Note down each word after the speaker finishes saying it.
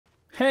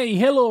Hey,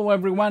 hello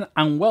everyone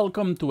and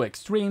welcome to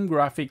Extreme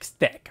Graphics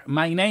Tech.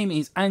 My name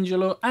is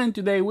Angelo and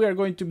today we are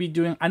going to be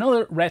doing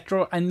another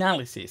retro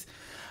analysis.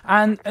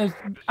 And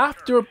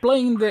after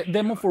playing the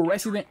demo for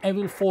Resident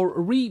Evil 4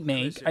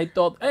 Remake, I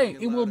thought, hey,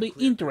 it will be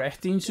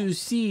interesting to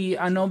see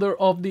another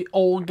of the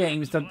old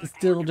games that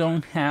still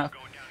don't have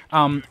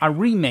a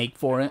remake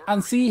for it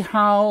and see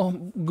how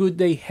good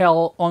they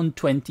held on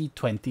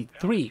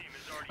 2023.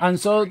 And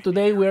so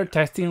today we're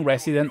testing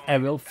Resident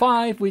Evil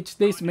 5, which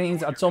this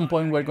means at some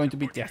point we're going to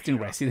be testing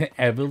Resident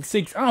Evil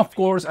 6. And of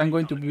course, I'm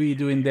going to be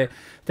doing the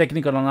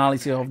technical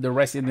analysis of the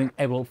Resident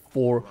Evil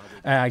 4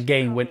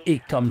 game when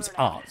it comes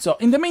out. So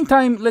in the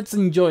meantime, let's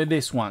enjoy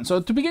this one.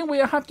 So to begin with,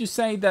 I have to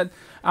say that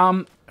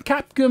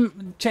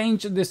Capcom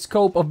changed the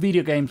scope of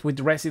video games with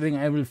Resident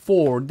Evil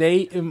 4.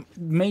 They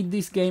made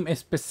this game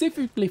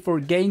specifically for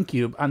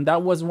GameCube, and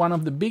that was one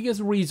of the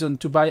biggest reasons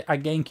to buy a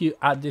GameCube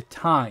at the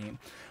time.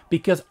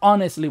 Because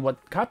honestly,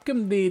 what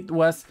Capcom did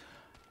was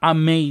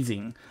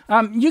amazing.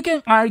 You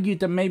can argue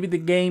that maybe the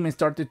game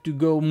started to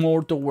go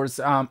more towards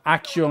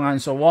action and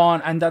so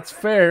on, and that's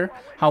fair.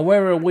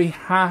 However, we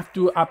have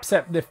to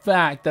accept the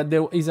fact that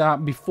there is a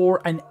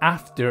before and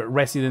after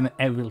Resident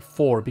Evil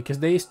 4, because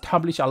they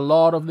established a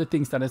lot of the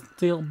things that are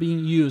still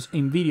being used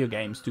in video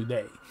games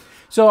today.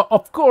 So,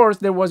 of course,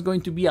 there was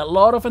going to be a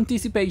lot of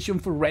anticipation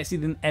for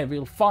Resident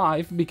Evil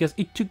 5 because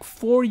it took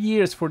 4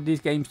 years for these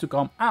games to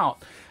come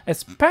out,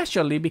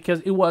 especially because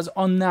it was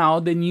on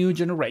now the new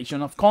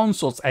generation of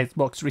consoles,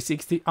 Xbox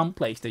 360 and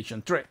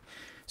PlayStation 3.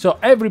 So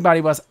everybody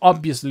was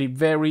obviously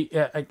very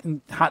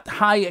had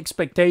high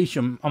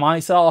expectation,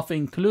 myself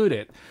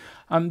included.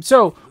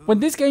 So when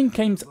this game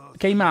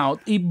came out,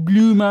 it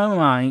blew my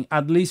mind,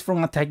 at least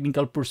from a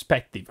technical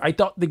perspective. I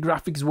thought the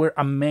graphics were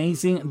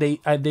amazing.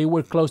 They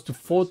were close to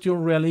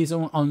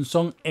photorealism on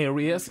some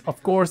areas.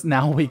 Of course,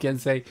 now we can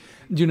say,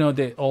 you know,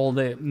 all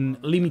the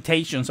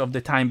limitations of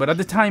the time, but at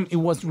the time it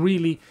was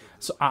really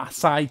a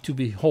sight to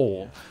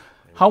behold.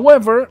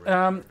 However,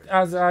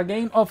 as a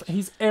game of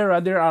his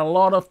era, there are a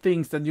lot of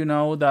things that, you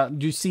know,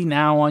 that you see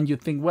now and you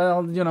think,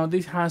 well, you know,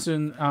 this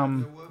hasn't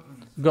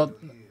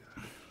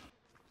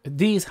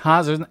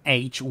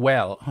aged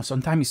well.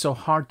 Sometimes it's so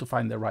hard to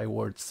find the right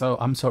words, so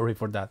I'm sorry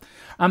for that.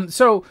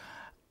 So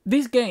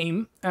this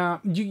game,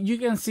 you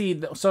can see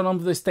some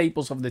of the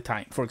staples of the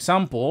time. For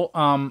example,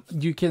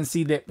 you can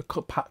see the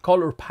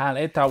color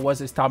palette that was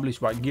established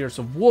by Gears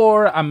of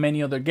War and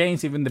many other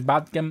games. Even the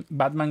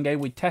Batman game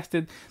we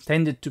tested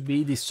tended to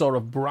be this sort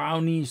of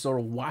brownish,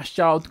 sort of washed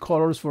out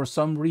colors. For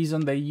some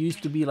reason, they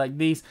used to be like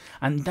this.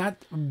 And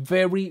that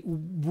very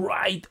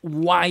bright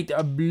white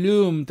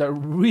bloom that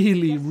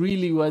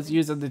really was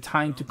used at the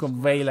time to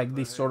convey like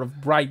this sort of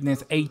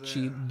brightness,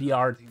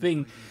 HDR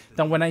thing.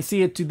 That when I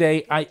see it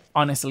today, I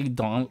honestly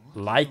don't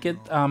like it,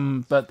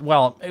 but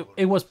well,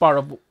 it was part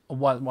of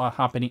what was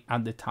happening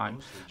at the time.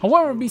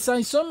 However,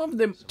 besides some of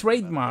the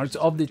trademarks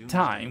of the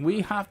time,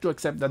 we have to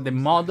accept that the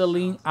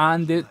modeling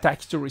and the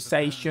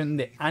texturization,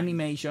 the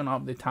animation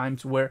of the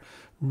times were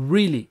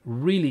really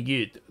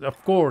good.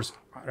 Of course,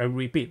 I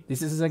repeat,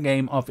 this is a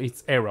game of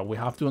its era. We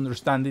have to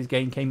understand this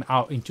game came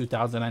out in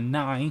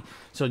 2009.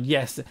 So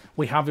yes,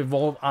 we have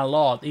evolved a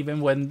lot.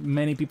 Even when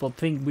many people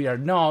think we are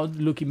not,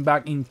 looking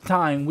back in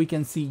time, we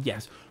can see,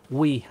 yes,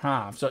 we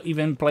have. So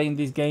even playing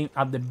this game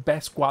at the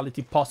best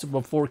quality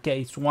possible,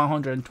 4K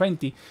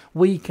 120,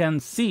 we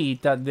can see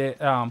that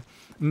the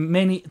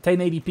many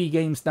 1080p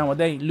games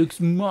nowadays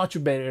looks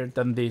much better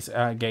than these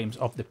games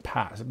of the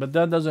past. But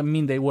that doesn't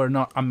mean they were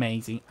not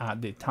amazing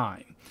at the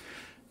time.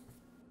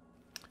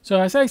 So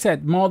as I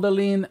said,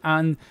 modeling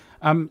and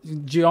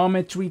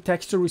geometry,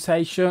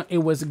 texturization, it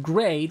was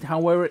great.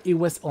 However, it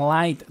was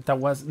light that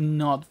was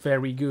not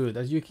very good.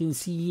 As you can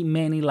see,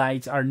 many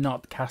lights are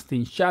not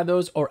casting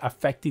shadows or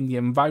affecting the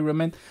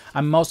environment,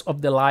 and most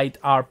of the light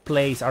are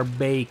placed, are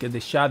baked, the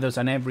shadows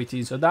and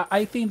everything. So that,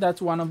 I think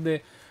that's one of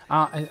the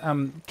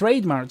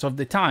trademarks of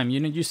the time. You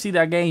know, you see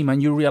that game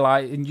and you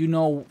realize, and you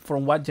know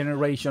from what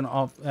generation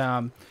of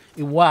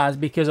it was,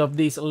 because of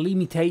these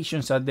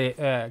limitations that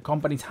the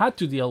companies had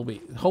to deal with.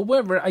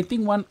 However, I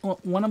think one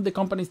of the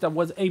companies that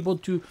was able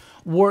to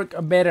work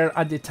better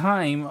at the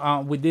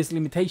time with this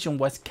limitation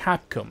was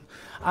Capcom.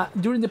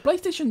 During the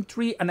PlayStation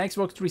 3 and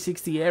Xbox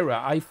 360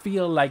 era, I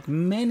feel like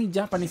many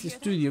Japanese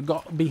studios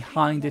got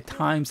behind the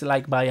times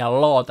like by a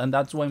lot, and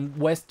that's when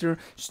Western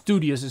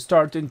studios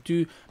started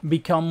to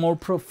become more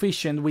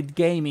proficient with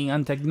gaming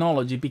and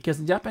technology, because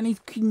the Japanese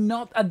could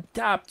not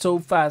adapt so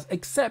fast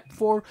except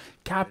for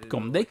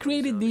Capcom. They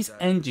created this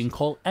engine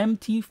called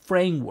MT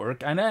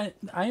Framework, and I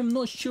am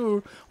not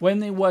sure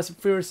when it was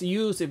first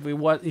used, if it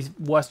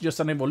was just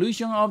an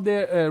evolution of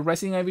the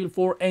Resident Evil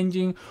 4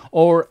 engine,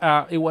 or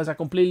it was a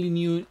completely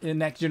new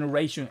next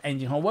generation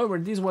engine. However,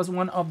 this was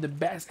one of the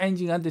best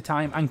engines at the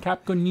time, and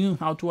Capcom knew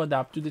how to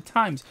adapt to the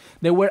times.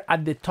 They were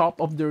at the top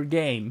of their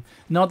game,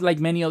 not like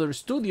many other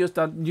studios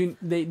that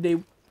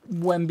they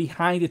went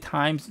behind the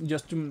times.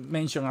 Just to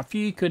mention a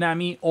few,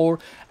 Konami or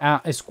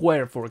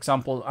Square, for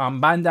example.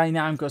 Bandai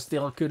Namco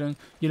still couldn't,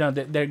 you know,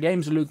 their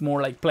games look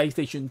more like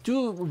PlayStation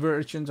 2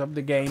 versions of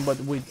the game, but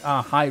with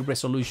high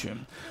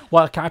resolution.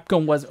 While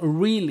Capcom was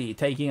really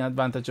taking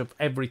advantage of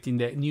everything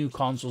that new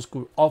consoles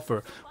could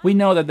offer. We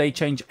know that they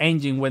changed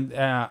engine when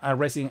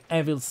Resident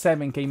Evil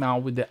 7 came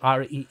out with the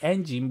RE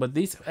engine, but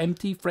this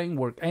MT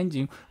Framework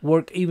engine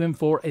worked even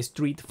for a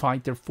Street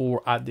Fighter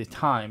 4 at the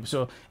time.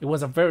 So it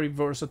was a very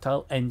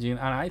versatile engine,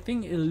 and I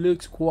think it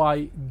looks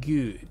quite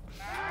good.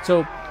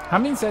 So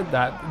having said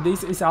that,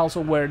 this is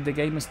also where the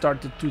game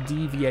started to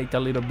deviate a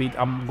little bit.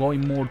 I'm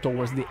going more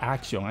towards the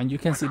action, and you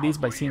can see this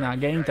by seeing a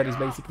game that is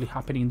basically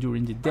happening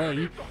during the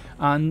day,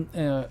 and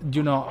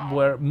you know,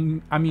 where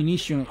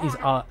ammunition is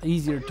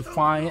easier to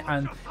find,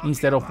 and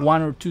instead of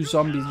 1 or 2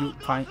 zombies, you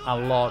find a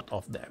lot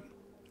of them.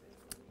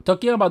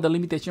 Talking about the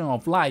limitation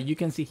of light, you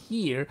can see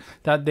here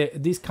that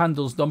these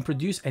candles don't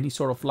produce any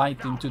sort of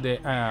light into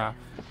the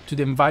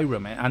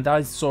environment, and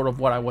that is sort of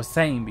what I was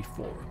saying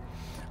before.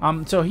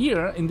 So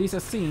here in this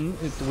scene,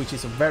 which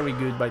is very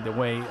good, by the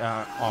way,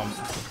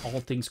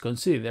 all things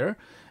considered,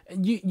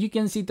 you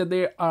can see that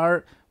they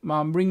are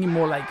bringing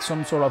more like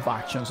some sort of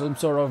action, some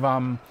sort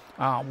of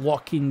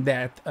Walking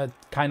Dead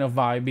kind of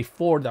vibe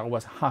before that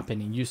was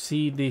happening. You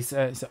see this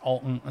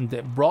on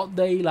the broad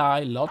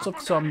daylight, lots of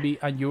zombies,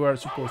 and you are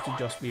supposed to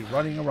just be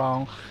running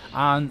around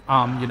and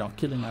you know,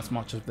 killing as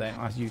much of them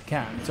as you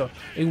can. So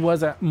it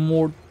was a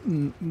more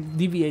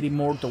deviating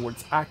more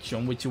towards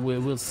action, which we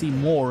will see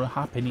more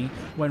happening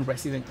when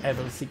Resident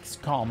Evil 6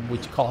 comes,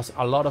 which caused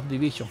a lot of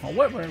division.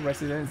 However,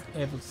 Resident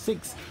Evil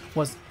 6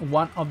 was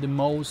one of the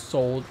most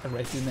sold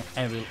Resident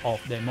Evil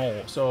of them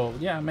all. So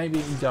yeah, maybe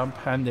in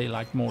Japan they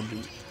like more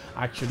the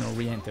action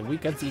oriented. We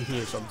can see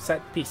here some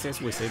set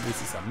pieces. We say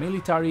this is a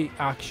military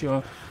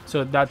action,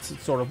 so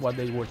that's sort of what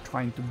they were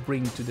trying to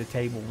bring to the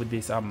table with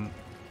this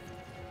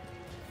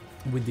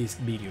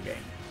video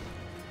game.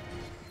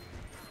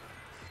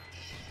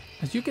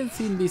 As you can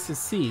see in this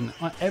scene,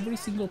 every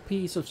single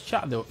piece of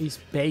shadow is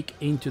baked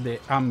into the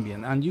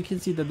ambient, and you can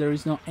see that there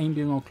is no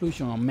ambient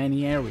occlusion on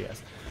many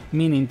areas,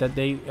 meaning that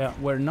they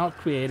were not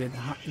created,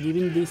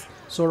 giving this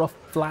sort of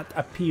flat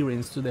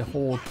appearance to the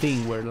whole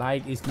thing, where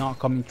light is not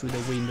coming through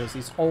the windows.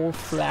 It's all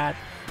flat.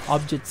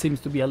 Object seems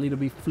to be a little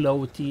bit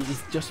floaty.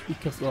 It's just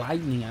because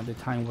lighting at the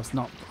time was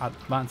not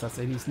advanced as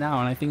it is now,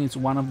 and I think it's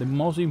one of the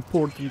most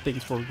important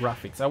things for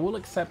graphics. I will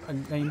accept a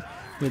game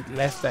with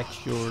less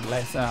texture,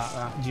 less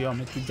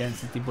geometry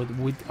density, but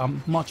with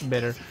much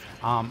better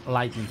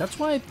lighting. That's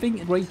why I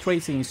think ray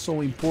tracing is so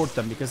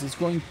important, because it's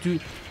going to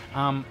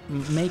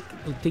make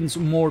things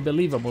more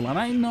believable. And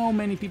I know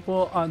many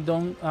people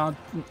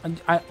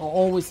I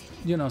always,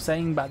 you know,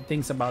 saying bad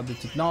things about the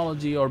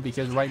technology, or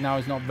because right now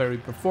it's not very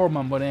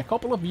performant, but in a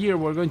couple of years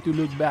we're going to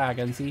look back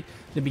and see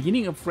the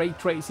beginning of ray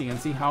tracing and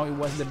see how it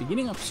was the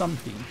beginning of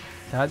something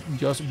that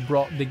just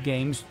brought the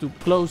games to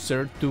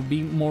closer to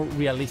being more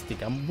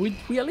realistic. And with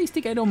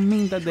realistic, I don't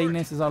mean that they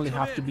necessarily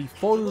have to be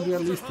fully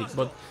realistic,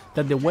 but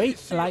that the way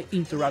light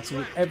interacts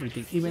with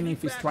everything, even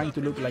if it's trying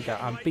to look like a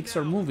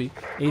Pixar movie,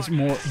 is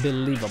more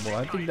believable.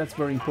 I think that's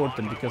very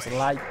important, because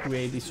light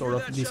creates this sort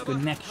of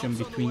disconnection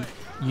between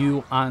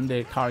you and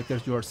the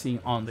characters you are seeing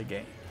on the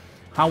game.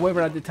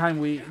 However, at the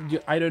time,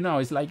 I don't know,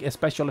 it's like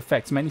special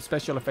effects. Many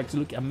special effects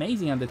look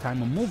amazing at the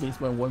time of movies,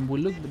 but when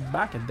we look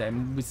back at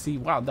them, we see,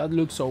 wow, that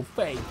looks so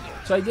fake.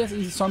 So I guess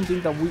it's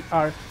something that we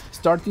are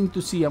starting to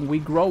see and we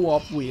grow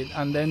up with,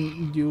 and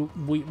then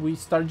we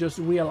start just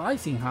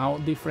realizing how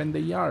different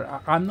they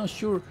are. I'm not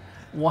sure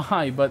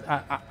why, but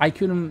I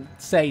couldn't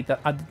say that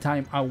at the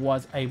time I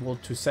was able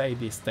to say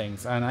these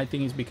things, and I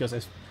think it's because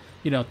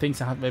you know, things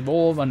have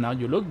evolved, and now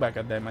you look back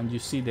at them and you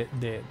see the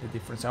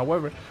difference.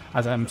 However,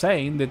 as I'm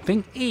saying, the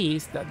thing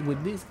is that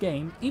with this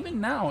game,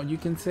 even now, you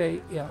can say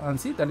and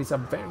see that it's a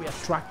very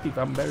attractive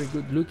and very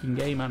good looking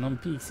game, and on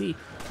PC,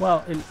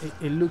 well,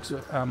 it looks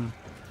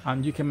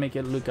and you can make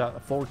it look at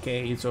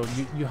 4K, so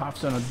you have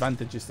some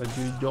advantages that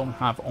you don't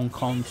have on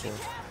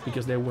consoles,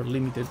 because they were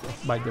limited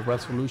by the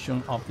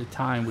resolution of the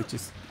time, which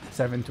is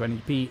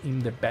 720p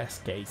in the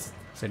best case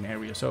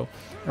scenario. So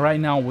right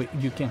now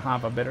you can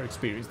have a better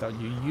experience that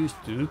you used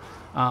to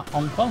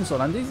on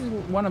console, and this is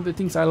one of the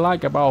things I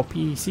like about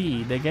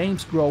PC. The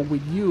games grow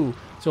with you,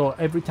 so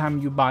every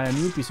time you buy a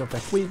new piece of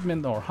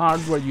equipment or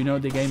hardware, you know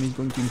the game is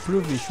going to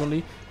improve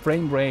visually,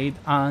 frame rate,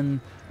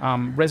 and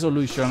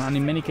resolution, and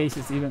in many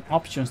cases even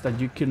options that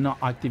you could not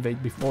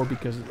activate before,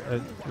 because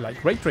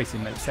like ray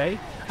tracing, let's say,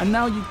 and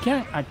now you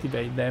can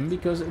activate them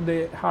because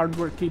the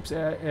hardware keeps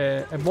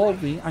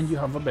evolving and you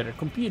have a better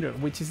computer,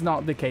 which is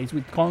not the case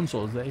with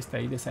consoles. They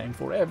stay the same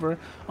forever,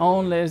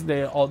 unless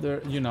the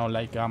other, you know,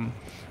 like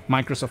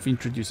Microsoft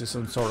introduces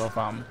some sort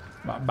of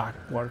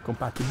backward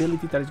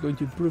compatibility that is going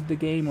to improve the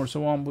game or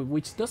so on,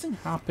 which doesn't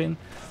happen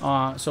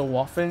so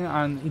often,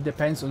 and it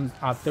depends on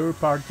a third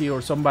party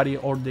or somebody,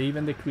 or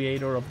even the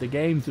creator of the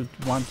game, to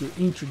want to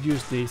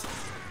introduce this.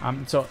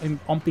 So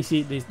on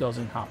PC this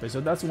doesn't happen, so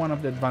that's one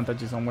of the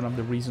advantages and one of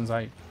the reasons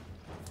I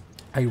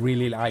I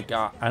really like,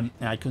 and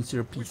I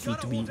consider PC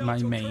to be my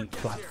main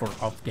platform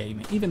of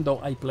gaming. Even though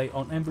I play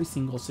on every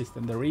single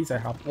system there is, I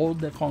have all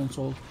the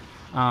consoles,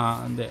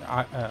 the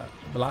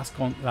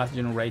last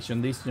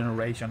generation, this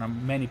generation,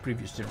 and many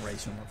previous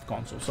generations of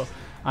consoles. So,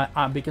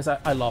 because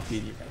I love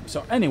video games.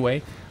 So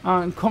anyway,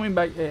 coming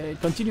back,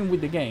 continuing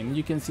with the game,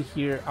 you can see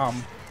here,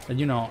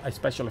 you know,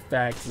 special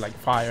effects like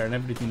fire and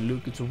everything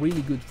look, it's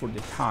really good for the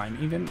time.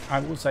 Even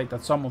I will say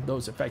that some of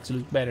those effects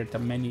look better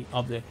than many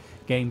of the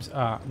games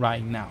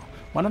right now.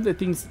 One of the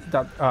things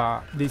that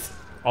this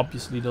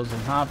obviously doesn't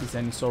have is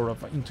any sort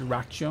of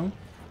interaction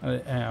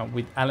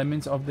with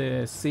elements of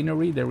the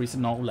scenery. There is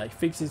no like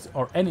fixes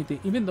or anything,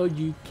 even though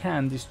you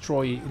can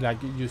destroy, like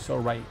you saw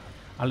right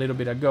a little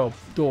bit ago,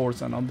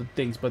 doors and other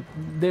things, but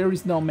there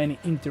is not many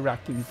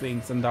interacting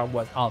things, and that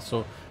was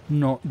also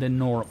not the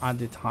norm at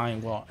the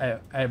time. Well,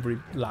 every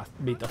last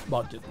bit of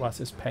budget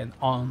was spent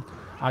on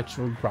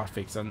actual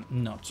graphics and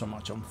not so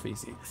much on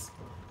physics.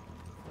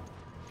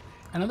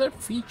 Another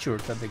feature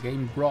that the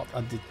game brought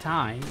at the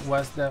time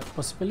was the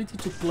possibility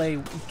to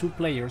play two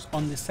players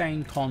on the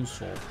same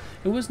console.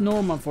 It was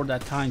normal for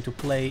that time to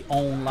play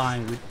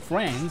online with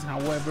friends.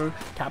 However,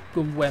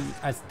 Capcom went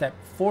a step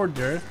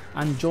further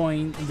and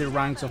joined the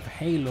ranks of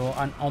Halo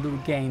and other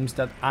games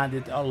that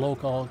added a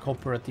local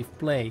cooperative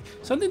play,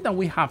 something that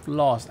we have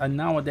lost, and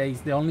nowadays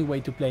the only way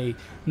to play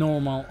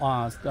normal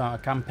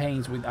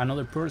campaigns with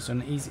another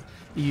person is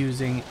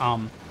using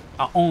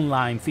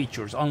online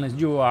features, unless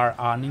you are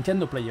a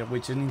Nintendo player,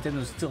 which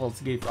Nintendo still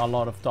gives a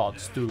lot of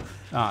thoughts to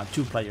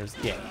two players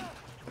game.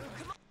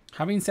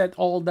 Having said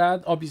all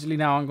that, obviously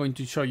now I'm going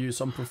to show you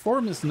some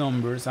performance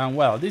numbers, and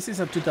well, this is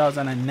a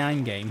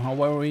 2009 game.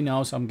 However, we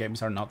know some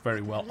games are not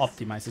very well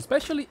optimized,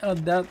 especially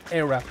at that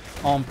era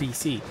on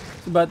PC.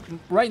 But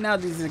right now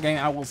this is a game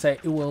I will say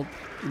it will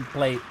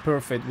play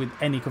perfect with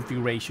any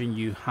configuration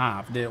you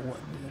have. The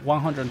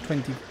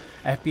 120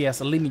 FPS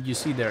limit you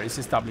see there is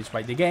established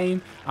by the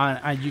game,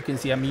 and you can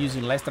see I'm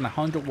using less than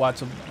 100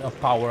 watts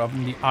of power of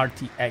the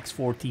RTX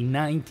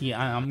 4090,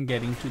 and I'm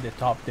getting to the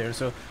top there,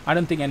 so I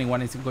don't think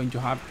anyone is going to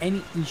have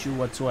any issue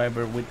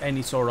whatsoever with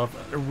any sort of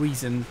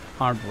recent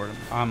hardware.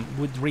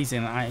 With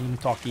reason, I'm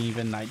talking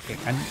even like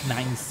a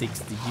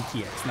 960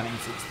 GTX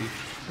 960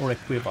 or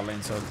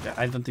equivalent, so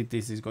I don't think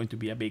this is going to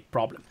be a big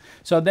problem.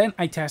 So then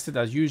I tested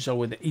as usual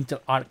with the Intel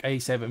Arc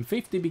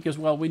A750, because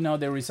well, we know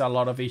there is a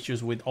lot of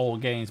issues with all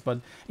games, but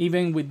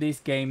even with this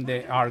game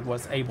the Arc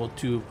was able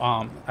to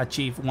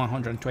achieve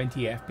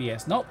 120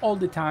 FPS. Not all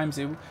the times,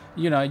 it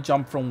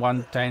jumped from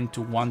 110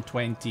 to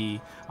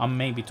 120 and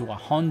maybe to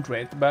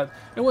 100, but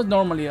it was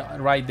normally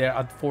right there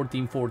at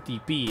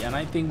 1440p, and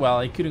I think, well,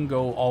 I couldn't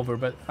go over,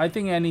 but I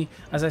think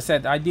as I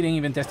said, I didn't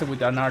even test it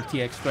with an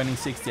RTX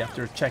 2060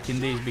 after checking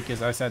this,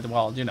 because I said,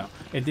 well,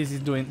 if this is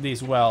doing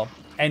this well,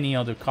 any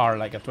other car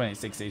like a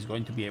 2060 is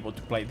going to be able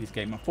to play this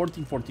game at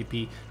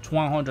 1440p to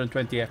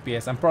 120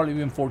 FPS and probably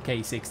even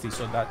 4K 60,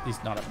 so that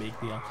is not a big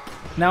deal.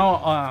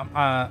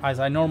 Now, as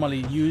I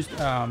normally used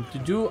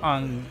to do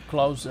and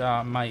close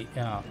my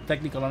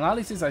technical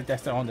analysis, I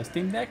tested on the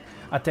Steam Deck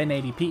at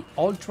 1080p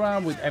Ultra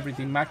with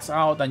everything maxed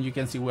out, and you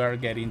can see we're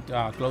getting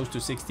close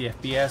to 60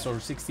 FPS or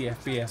 60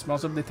 FPS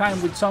most of the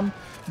time, with some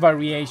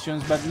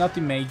variations, but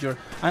nothing major.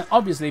 And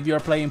obviously, if you're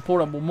playing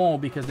portable mode,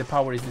 because the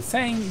power is the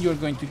same, you're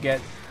going to get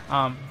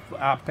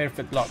a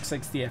perfect lock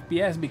 60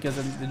 FPS, because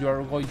you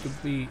are going to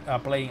be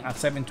playing at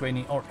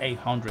 720 or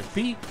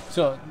 800p.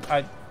 So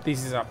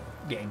this is a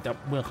game that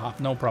will have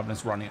no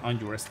problems running on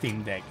your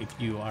Steam Deck if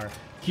you are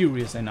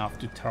curious enough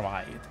to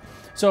try it.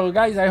 So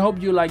guys, I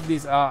hope you like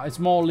this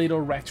small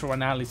little retro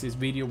analysis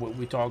video where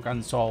we talk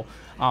and solve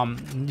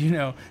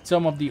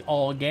some of the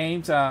old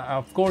games.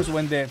 Of course,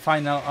 when the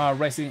final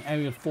Resident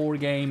Evil 4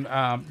 game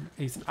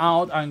is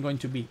out, I'm going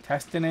to be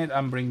testing it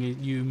and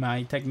bringing you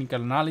my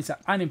technical analysis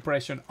and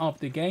impression of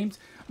the games.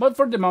 But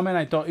for the moment,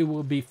 I thought it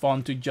would be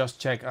fun to just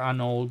check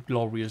an old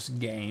glorious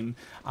game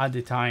at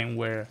the time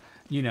where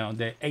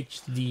the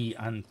HD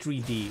and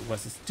 3D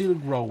was still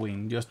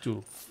growing, just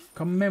to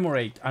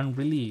commemorate and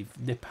relive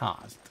the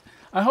past.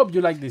 I hope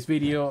you like this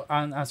video,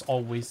 and as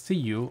always, see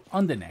you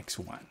on the next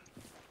one.